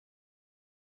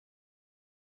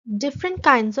Different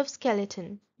kinds of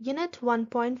skeleton. Unit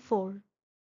 1.4.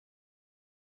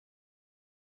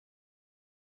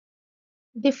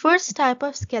 The first type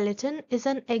of skeleton is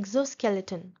an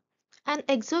exoskeleton. An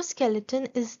exoskeleton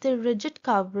is the rigid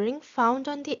covering found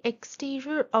on the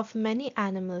exterior of many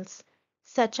animals,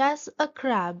 such as a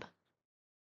crab.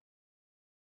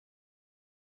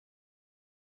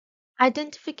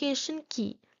 Identification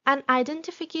key. An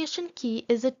identification key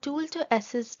is a tool to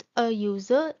assist a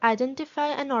user identify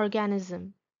an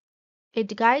organism.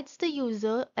 It guides the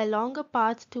user along a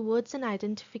path towards an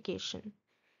identification.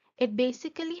 It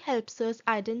basically helps us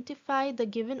identify the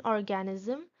given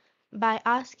organism by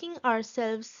asking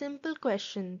ourselves simple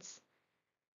questions.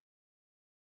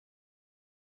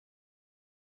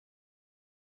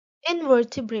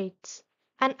 Invertebrates,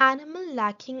 an animal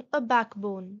lacking a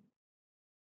backbone.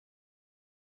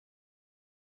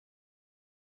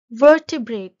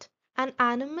 Vertebrate, an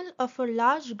animal of a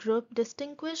large group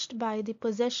distinguished by the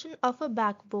possession of a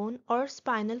backbone or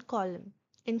spinal column,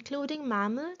 including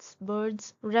mammals,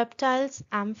 birds, reptiles,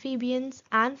 amphibians,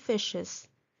 and fishes.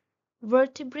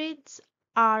 Vertebrates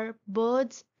are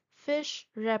birds, fish,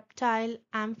 reptile,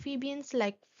 amphibians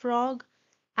like frog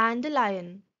and a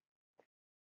lion.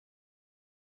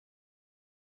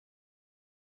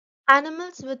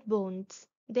 Animals with bones.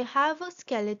 They have a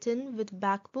skeleton with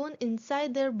backbone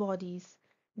inside their bodies.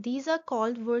 These are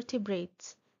called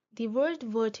vertebrates. The word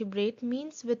vertebrate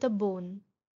means with a bone.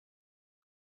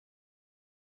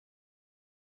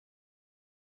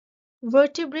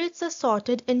 Vertebrates are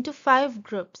sorted into five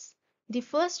groups. The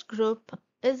first group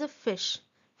is a fish.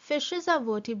 Fishes are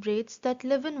vertebrates that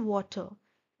live in water.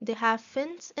 They have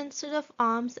fins instead of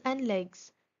arms and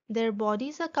legs. Their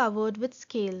bodies are covered with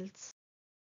scales.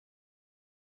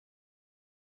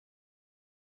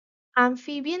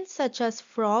 Amphibians such as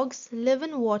frogs live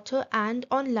in water and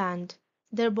on land.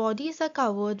 Their bodies are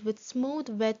covered with smooth,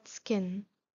 wet skin.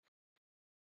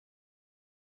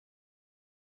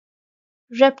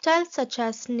 Reptiles such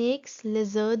as snakes,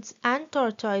 lizards, and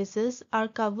tortoises are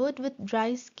covered with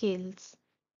dry scales.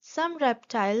 Some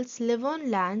reptiles live on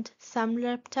land, some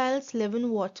reptiles live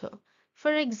in water.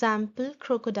 For example,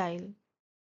 crocodile.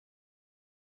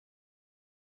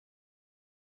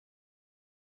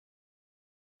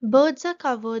 Birds are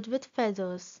covered with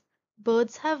feathers.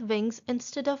 Birds have wings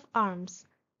instead of arms.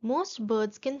 Most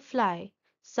birds can fly.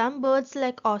 Some birds,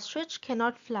 like ostrich,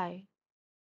 cannot fly.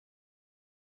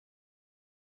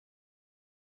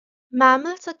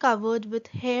 Mammals are covered with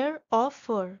hair or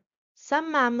fur.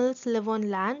 Some mammals live on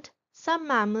land, some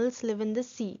mammals live in the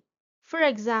sea. For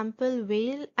example,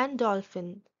 whale and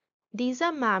dolphin. These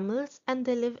are mammals and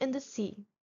they live in the sea.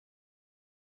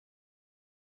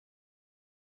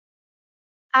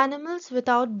 Animals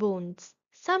without bones.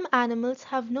 Some animals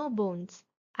have no bones.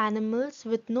 Animals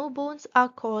with no bones are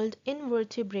called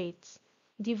invertebrates.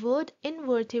 The word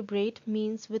invertebrate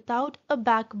means without a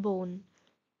backbone.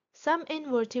 Some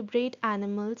invertebrate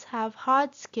animals have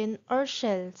hard skin or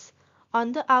shells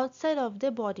on the outside of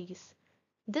their bodies.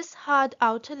 This hard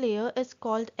outer layer is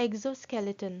called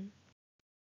exoskeleton.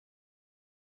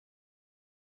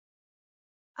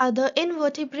 Other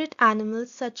invertebrate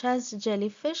animals such as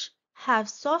jellyfish have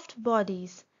soft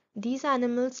bodies. These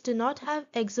animals do not have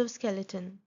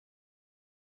exoskeleton.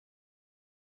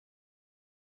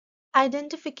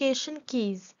 Identification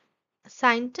keys.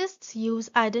 Scientists use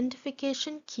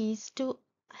identification keys to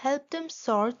help them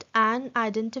sort and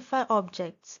identify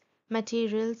objects,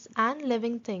 materials, and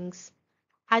living things.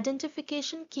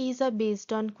 Identification keys are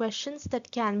based on questions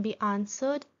that can be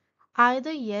answered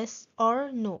either yes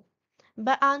or no.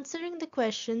 By answering the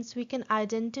questions, we can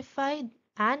identify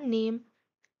and name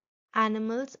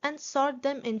animals and sort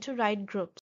them into right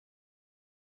groups.